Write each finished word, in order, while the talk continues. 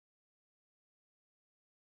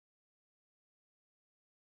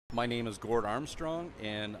My name is Gord Armstrong,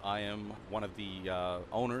 and I am one of the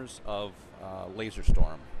owners of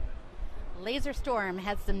LaserStorm. LaserStorm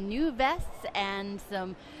has some new vests and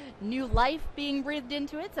some new life being breathed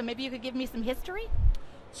into it, so maybe you could give me some history?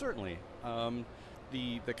 Certainly.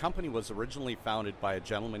 The company was originally founded by a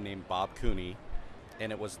gentleman named Bob Cooney,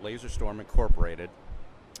 and it was LaserStorm Incorporated.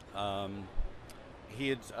 He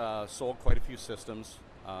had sold quite a few systems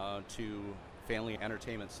to family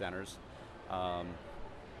entertainment centers.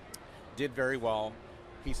 Did very well.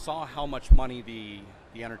 He saw how much money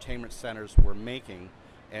the entertainment centers were making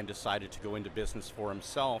and decided to go into business for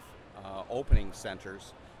himself, opening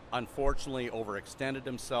centers. Unfortunately, overextended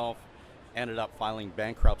himself, ended up filing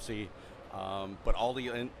bankruptcy, but all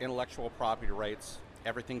the intellectual property rights,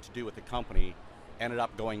 everything to do with the company, ended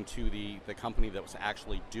up going to the company that was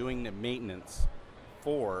actually doing the maintenance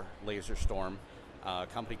for LaserStorm, a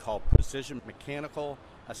company called Precision Mechanical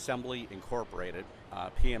Assembly Incorporated,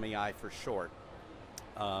 PMEI for short.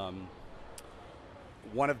 One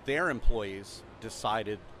of their employees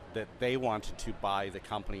decided that they wanted to buy the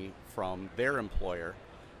company from their employer.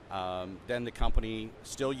 Then the company,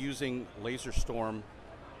 still using LaserStorm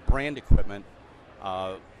brand equipment,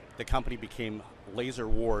 the company became Laser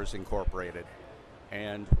Wars Incorporated.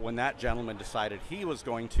 And when that gentleman decided he was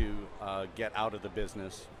going to get out of the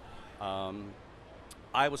business,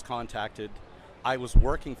 I was contacted. I was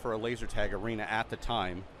working for a laser tag arena at the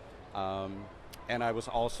time, and I was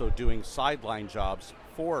also doing sideline jobs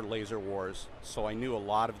for Laser Wars, so I knew a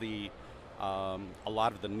lot of the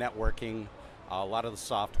networking, a lot of the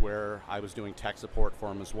software. I was doing tech support for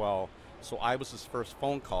him as well. So I was his first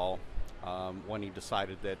phone call when he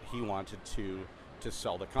decided that he wanted to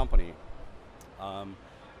sell the company.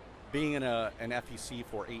 Being in an FEC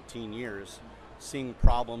for 18 years, seeing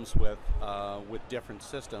problems with different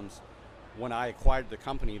systems. When I acquired the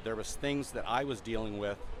company, there was things that I was dealing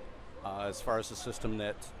with as far as the system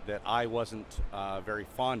that I wasn't very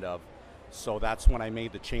fond of. So that's when I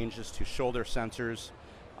made the changes to shoulder sensors.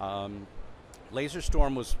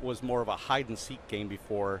 LaserStorm was more of a hide and seek game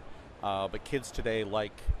before, but kids today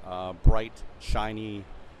like bright, shiny.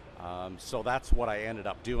 So that's what I ended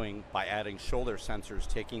up doing by adding shoulder sensors,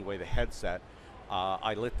 taking away the headset.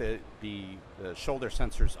 I lit the shoulder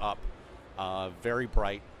sensors up very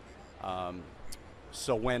bright.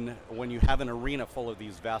 So when you have an arena full of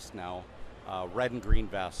these vests now, red and green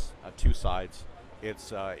vests, two sides,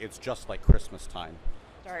 it's just like Christmas time.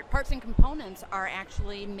 All right, parts and components are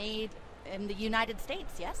actually made in the United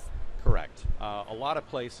States, yes? Correct. A lot of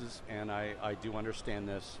places, and I do understand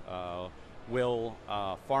this, will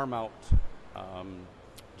farm out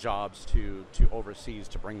jobs to overseas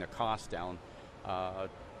to bring the cost down,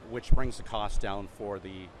 which brings the cost down for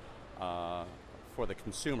the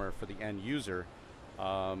consumer, for the end user.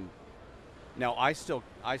 Now I still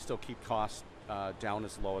keep costs down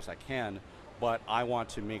as low as I can, but I want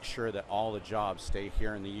to make sure that all the jobs stay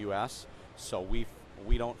here in the U.S. So we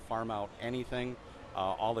don't farm out anything.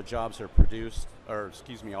 All the jobs are produced, or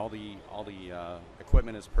excuse me, all the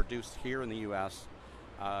equipment is produced here in the U.S.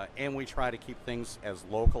 And we try to keep things as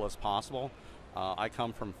local as possible. I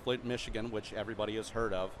come from Flint, Michigan, which everybody has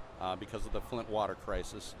heard of because of the Flint water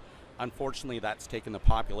crisis. Unfortunately, that's taken the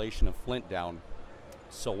population of Flint down.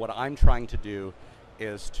 So what I'm trying to do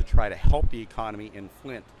is to try to help the economy in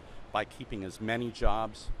Flint by keeping as many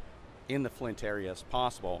jobs in the Flint area as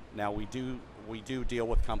possible. Now we do deal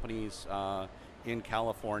with companies in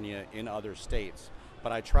California, in other states,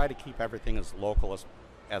 but I try to keep everything as local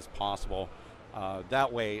as possible.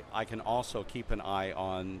 That way I can also keep an eye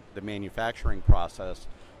on the manufacturing process.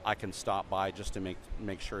 I can stop by just to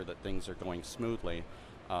make sure that things are going smoothly.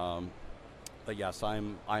 But yes,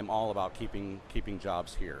 I'm all about keeping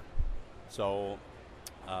jobs here. So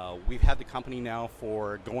we've had the company now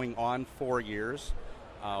for going on 4 years.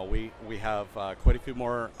 We have quite a few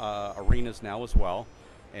more arenas now as well,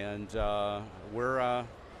 and we're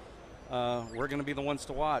going to be the ones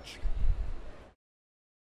to watch.